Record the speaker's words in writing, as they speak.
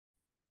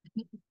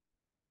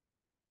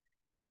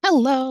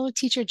Hello,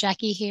 Teacher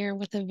Jackie here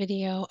with a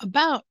video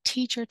about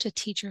teacher to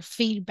teacher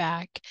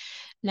feedback.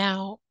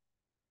 Now,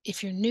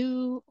 if you're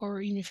new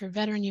or even if you're a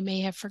veteran, you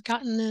may have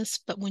forgotten this,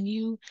 but when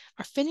you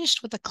are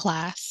finished with a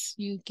class,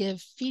 you give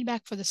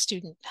feedback for the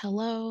student.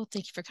 Hello,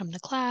 thank you for coming to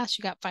class.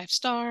 You got 5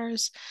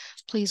 stars.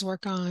 Please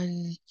work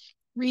on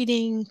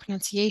reading,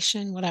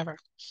 pronunciation, whatever.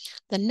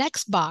 The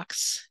next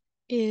box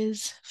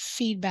is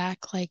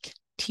feedback like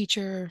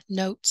teacher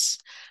notes.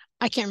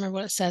 I can't remember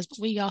what it says, but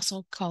we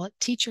also call it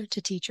teacher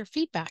to teacher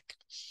feedback.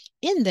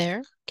 In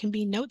there can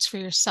be notes for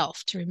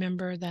yourself to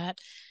remember that,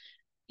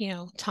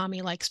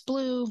 Tommy likes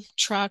blue,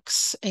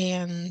 trucks,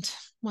 and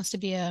wants to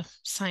be a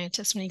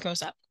scientist when he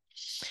grows up.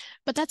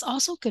 But that's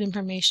also good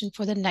information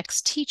for the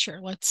next teacher.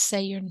 Let's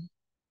say you're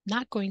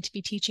not going to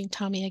be teaching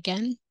Tommy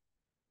again,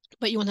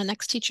 but you want the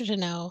next teacher to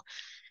know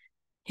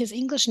his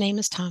English name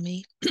is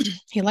Tommy.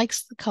 He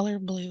likes the color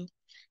blue.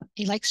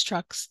 He likes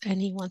trucks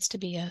and he wants to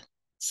be a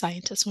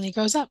scientist when he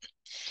grows up.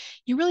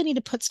 You really need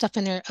to put stuff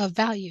in there of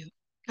value.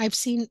 I've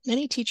seen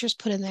many teachers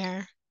put in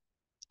there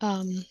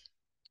um,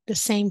 the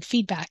same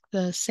feedback,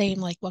 the same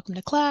like, welcome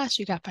to class,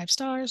 you got 5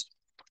 stars,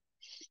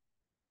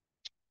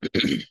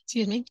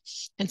 excuse me,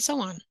 and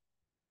so on.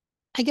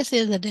 I guess at the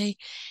end of the day,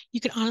 you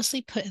can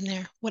honestly put in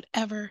there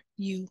whatever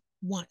you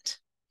want.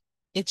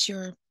 It's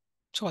your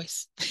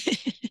choice.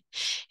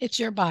 It's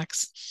your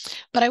box.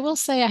 But I will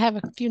say I have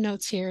a few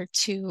notes here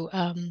to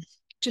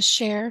just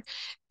share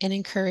and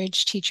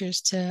encourage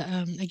teachers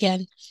to,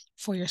 again,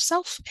 for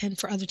yourself and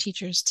for other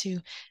teachers to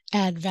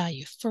add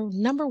value. For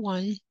number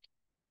one,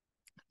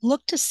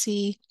 look to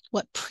see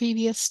what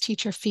previous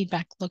teacher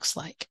feedback looks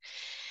like.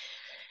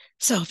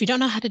 So if you don't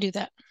know how to do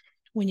that,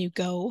 when you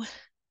go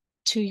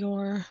to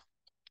your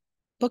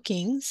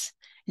bookings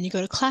and you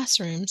go to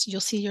classrooms,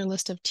 you'll see your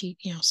list of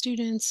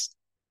students,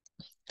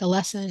 the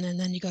lesson, and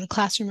then you go to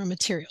classroom or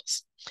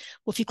materials.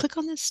 Well, if you click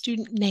on the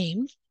student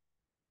name,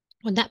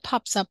 when that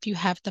pops up, you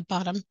have at the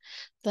bottom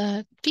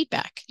the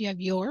feedback. You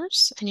have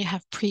yours and you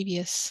have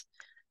previous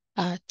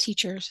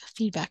teachers'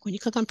 feedback. When you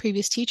click on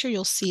previous teacher,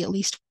 you'll see at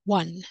least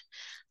one.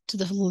 To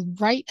the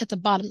right at the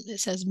bottom, it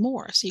says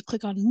more. So you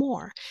click on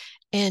more.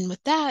 And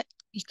with that,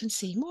 you can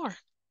see more.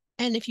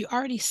 And if you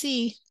already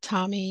see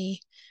Tommy,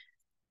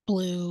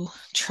 blue,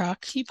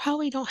 truck, you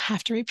probably don't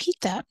have to repeat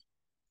that.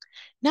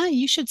 Now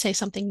you should say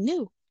something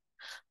new,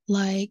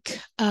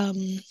 like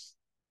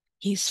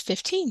he's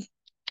 15,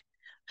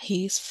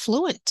 he's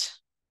fluent,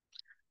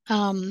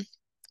 um,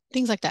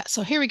 things like that.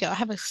 So here we go. I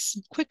have a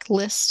quick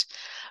list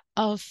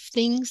of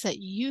things that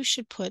you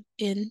should put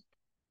in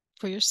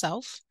for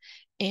yourself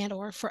and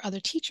or for other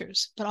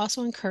teachers, but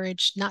also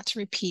encourage not to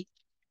repeat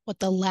what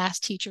the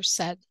last teacher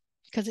said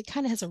because it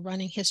kind of has a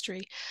running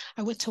history.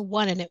 I went to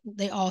one and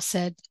they all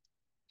said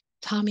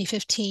Tommy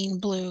 15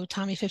 blue,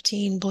 Tommy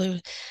 15 blue.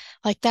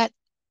 Like that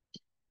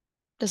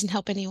doesn't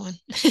help anyone.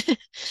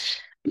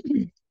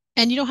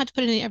 And you don't have to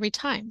put it in every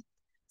time.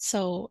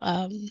 So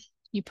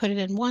you put it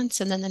in once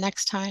and then the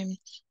next time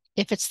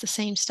if it's the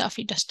same stuff,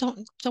 you just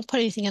don't put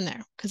anything in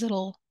there because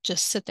it'll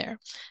just sit there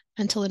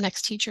until the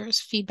next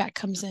teacher's feedback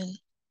comes in.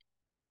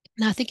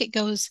 Now I think it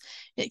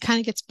kind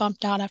of gets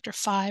bumped out after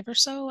 5 or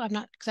so. I'm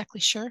not exactly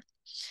sure.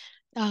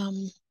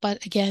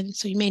 But again,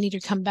 so you may need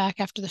to come back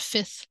after the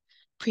 5th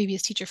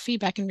previous teacher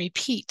feedback and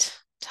repeat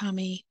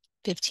Tommy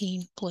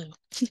 15 blue.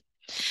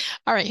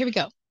 All right, here we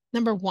go.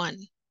 Number 1.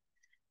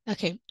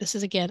 Okay, this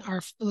is again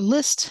our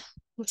list.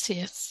 Let's see,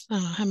 it's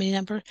how many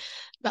number?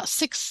 About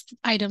 6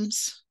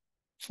 items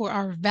for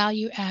our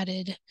value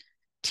added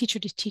teacher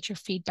to teacher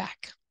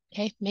feedback.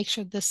 Okay, make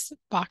sure this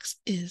box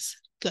is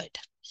good.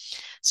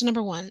 So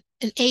number 1,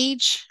 an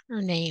age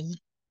or name,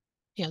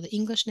 the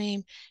English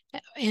name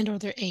and or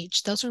their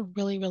age. Those are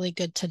really, really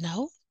good to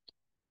know.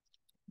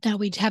 Now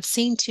we have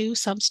seen too,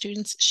 some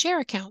students share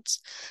accounts.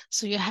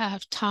 So you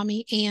have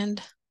Tommy and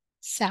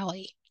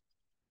Sally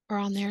are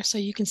on there. So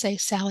you can say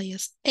Sally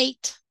is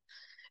 8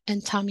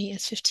 and Tommy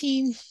is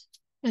 15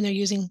 and they're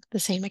using the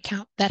same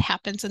account. That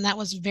happens. And that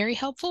was very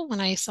helpful when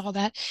I saw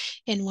that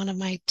in one of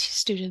my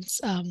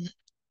students'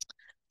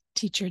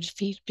 teacher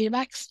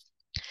feedbacks.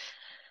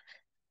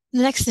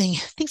 The next thing,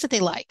 things that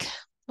they like.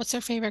 What's their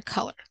favorite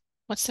color?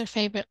 What's their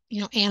favorite,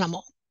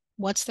 animal?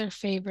 What's their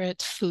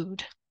favorite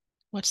food?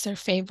 What's their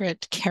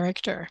favorite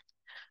character?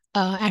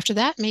 After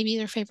that, maybe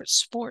their favorite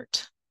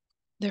sport,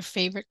 their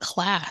favorite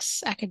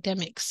class,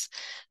 academics,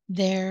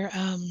 their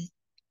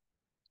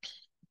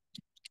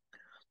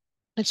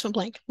I just went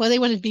blank. What they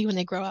want to be when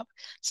they grow up.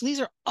 So these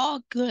are all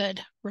good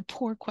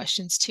rapport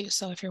questions too.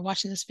 So if you're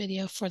watching this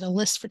video for the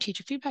list for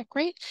teacher feedback,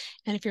 great.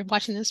 And if you're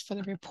watching this for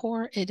the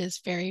rapport, it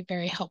is very,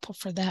 very helpful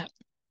for that.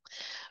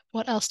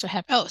 What else do I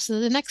have? Oh, so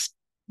the next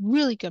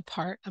really good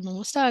part, I'm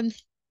almost done,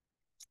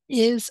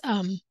 is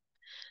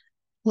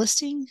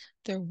listing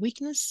their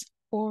weakness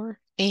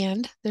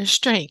and their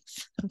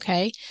strength.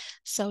 Okay.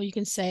 So you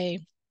can say,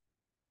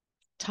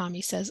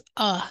 Tommy says,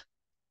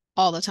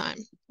 all the time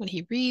when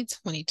he reads,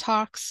 when he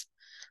talks.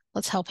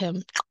 Let's help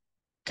him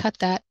cut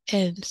that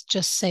and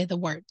just say the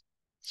word.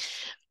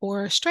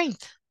 Or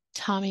strength.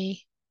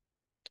 Tommy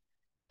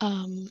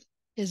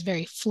is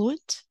very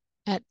fluent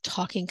at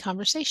talking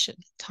conversation.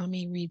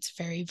 Tommy reads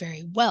very,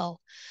 very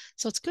well.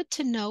 So it's good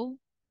to know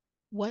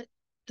what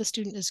the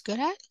student is good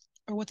at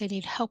or what they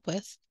need help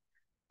with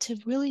to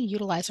really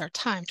utilize our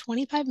time.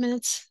 25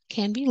 minutes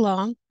can be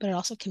long, but it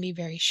also can be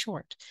very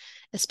short,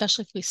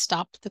 especially if we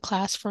stop the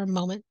class for a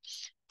moment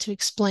to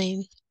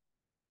explain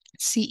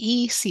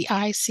CE,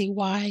 CI,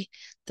 CY.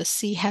 The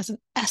C has an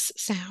S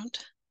sound,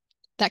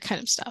 that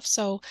kind of stuff.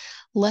 So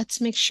let's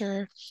make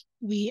sure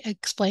we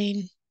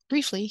explain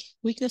briefly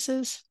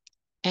weaknesses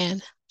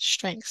and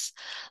strengths.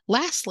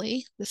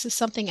 Lastly, this is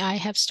something I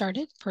have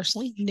started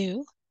personally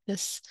new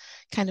this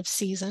kind of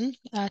season,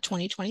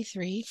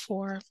 2023,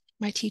 for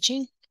my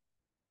teaching.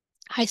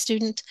 Hi,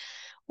 student,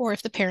 or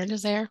if the parent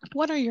is there,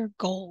 what are your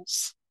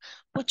goals?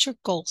 What's your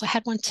goals? I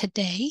had one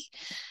today.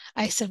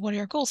 I said, what are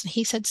your goals? And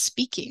he said,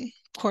 speaking.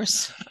 Of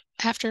course,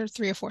 after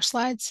 3 or 4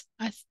 slides,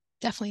 I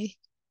definitely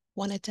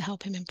wanted to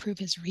help him improve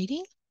his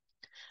reading,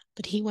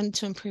 but he wanted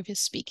to improve his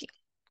speaking.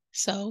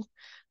 So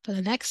for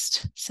the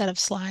next set of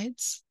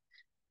slides,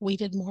 we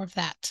did more of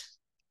that.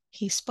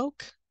 He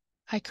spoke,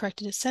 I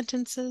corrected his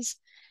sentences,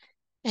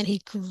 and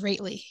he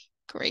greatly,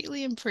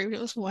 greatly improved.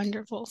 It was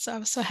wonderful. So I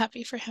was so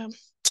happy for him.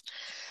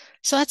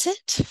 So that's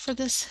it for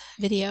this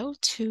video.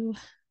 To,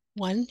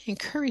 one,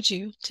 encourage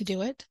you to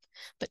do it,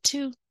 but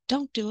 2,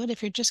 don't do it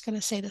if you're just going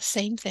to say the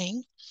same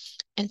thing.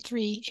 And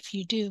 3, if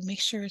you do, make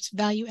sure it's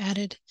value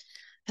added.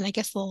 And I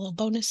guess the little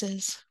bonus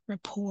is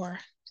rapport,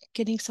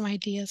 getting some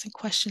ideas and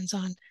questions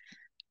on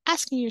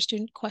asking your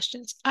student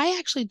questions. I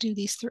actually do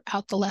these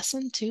throughout the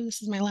lesson too.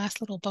 This is my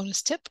last little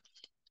bonus tip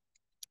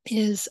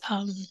is,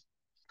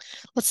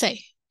 let's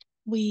say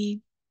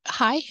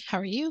hi, how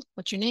are you?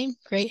 What's your name?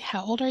 Great.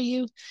 How old are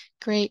you?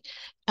 Great.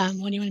 What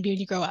do you want to be when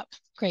you grow up?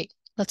 Great.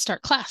 Let's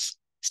start class.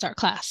 Start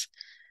class.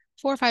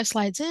 4 or 5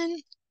 slides in,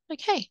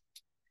 like, hey,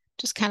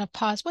 just kind of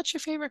pause. What's your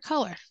favorite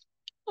color?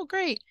 Oh,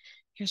 great.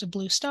 Here's a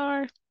blue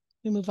star.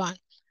 We move on.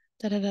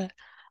 Da, da, da.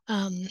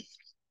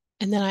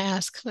 And then I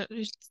ask,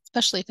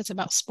 especially if it's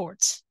about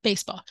sports,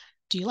 baseball,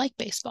 do you like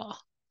baseball?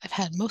 I've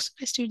had most of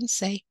my students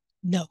say,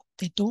 no,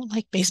 they don't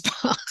like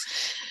baseball.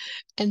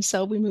 And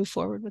so we move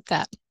forward with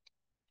that.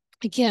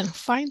 Again,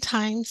 find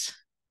times,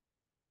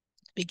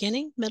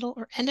 beginning, middle,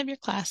 or end of your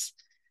class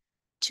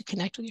to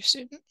connect with your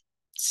student.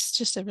 It's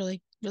just a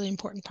really, really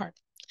important part.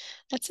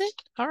 That's it.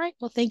 All right.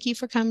 Well, thank you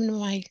for coming to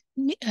my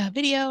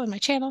video and my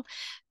channel.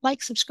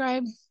 Like,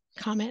 subscribe,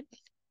 comment,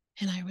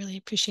 and I really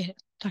appreciate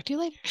it. Talk to you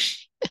later.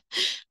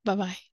 Bye-bye.